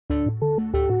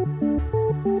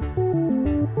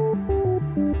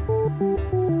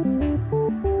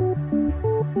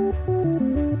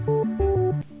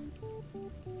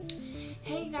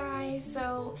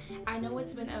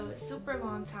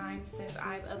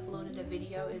uploaded a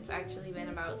video. It's actually been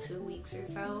about 2 weeks or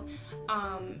so.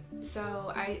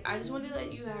 So I just wanted to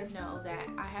let you guys know that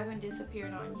I haven't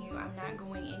disappeared on you. I'm not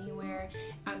going anywhere.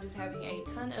 I'm just having a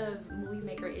ton of Movie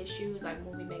Maker issues. Like,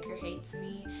 Movie Maker hates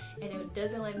me and it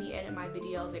doesn't let me edit my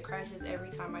videos. It crashes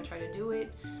every time I try to do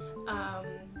it.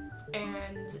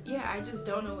 And yeah, I just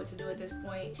don't know what to do at this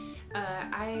point.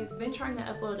 I've been trying to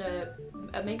upload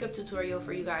a makeup tutorial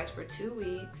for you guys for 2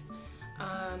 weeks.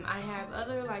 I have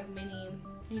other like mini,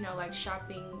 you know, like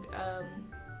shopping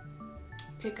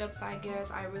pickups, I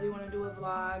guess. I really want to do a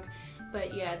vlog,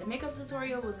 but yeah, the makeup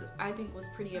tutorial I think was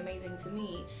pretty amazing to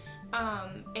me.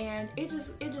 And it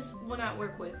just will not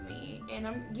work with me,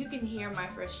 and you can hear my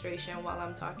frustration while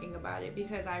I'm talking about it,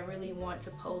 because I really want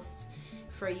to post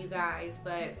for you guys,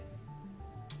 but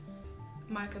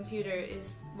my computer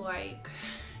is like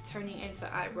turning into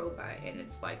iRobot and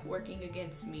it's like working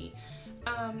against me.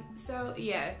 So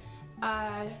yeah,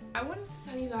 I wanted to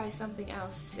tell you guys something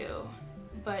else too,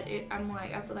 but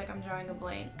I feel like I'm drawing a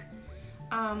blank.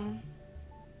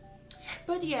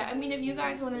 But yeah, I mean, if you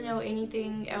guys want to know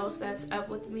anything else that's up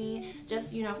with me,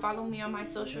 just, you know, follow me on my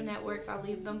social networks. I'll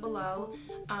leave them below,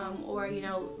 or, you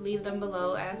know, leave them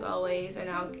below as always, and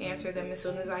I'll answer them as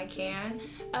soon as I can.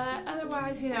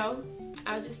 Otherwise, you know,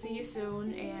 I'll just see you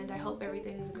soon, and I hope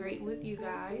everything's great with you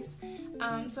guys.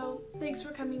 So thanks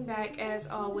for coming back as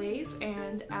always,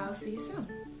 and I'll see you soon.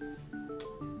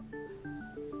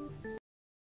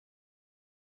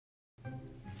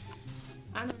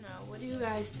 I don't know, what do you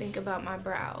guys think about my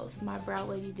brows? My brow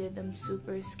lady did them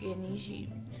super skinny.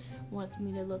 She wants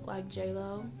me to look like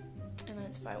J-Lo, and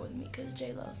that's fine with me because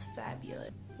J-Lo's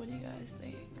fabulous. What do you guys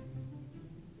think?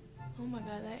 Oh my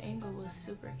god, that angle was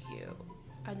super cute.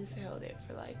 I just held it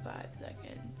for like 5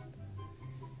 seconds.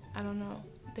 I don't know,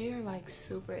 they are like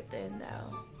super thin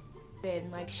though.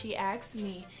 Then like she asked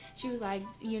me, she was like,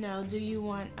 you know, do you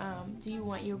want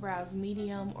your brows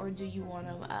medium, or do you want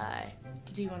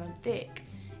them thick?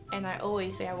 And I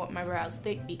always say I want my brows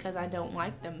thick because I don't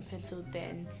like them pencil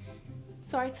thin.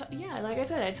 So yeah, like I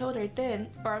said, I told her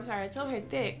I told her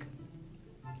thick.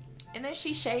 And then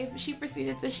she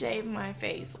proceeded to shave my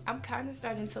face. I'm kind of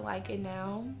starting to like it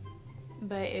now.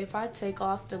 But if I take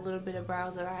off the little bit of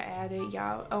brows that I added,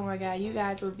 y'all, oh my god, you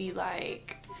guys would be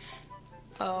like,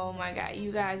 oh my god,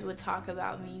 you guys would talk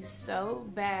about me so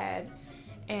bad,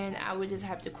 and I would just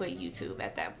have to quit YouTube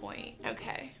at that point.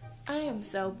 Okay, I am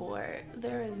so bored.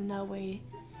 There is no way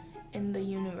in the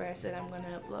universe that I'm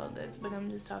gonna upload this, but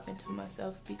I'm just talking to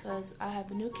myself because I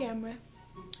have a new camera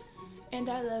and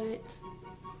I love it.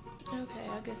 Okay,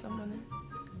 I guess I'm gonna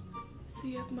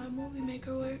see if my Movie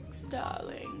Maker works,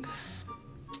 darling.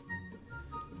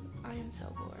 I am so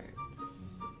bored.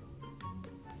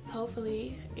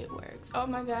 Hopefully it works. Oh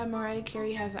my god, Mariah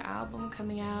Carey has an album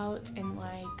coming out in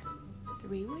like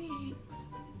 3 weeks.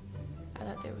 I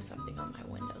thought there was something on my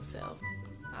windowsill.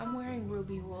 I'm wearing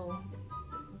ruby wool.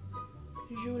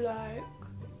 You like.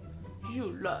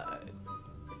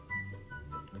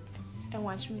 And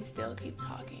watch me still keep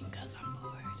talking because I'm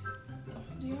bored.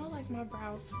 Do y'all like my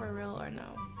brows for real or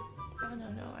no? I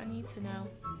don't know, I need to know.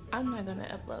 I'm not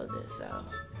gonna upload this, so.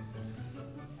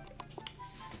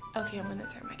 Okay, I'm gonna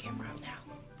turn my camera off now.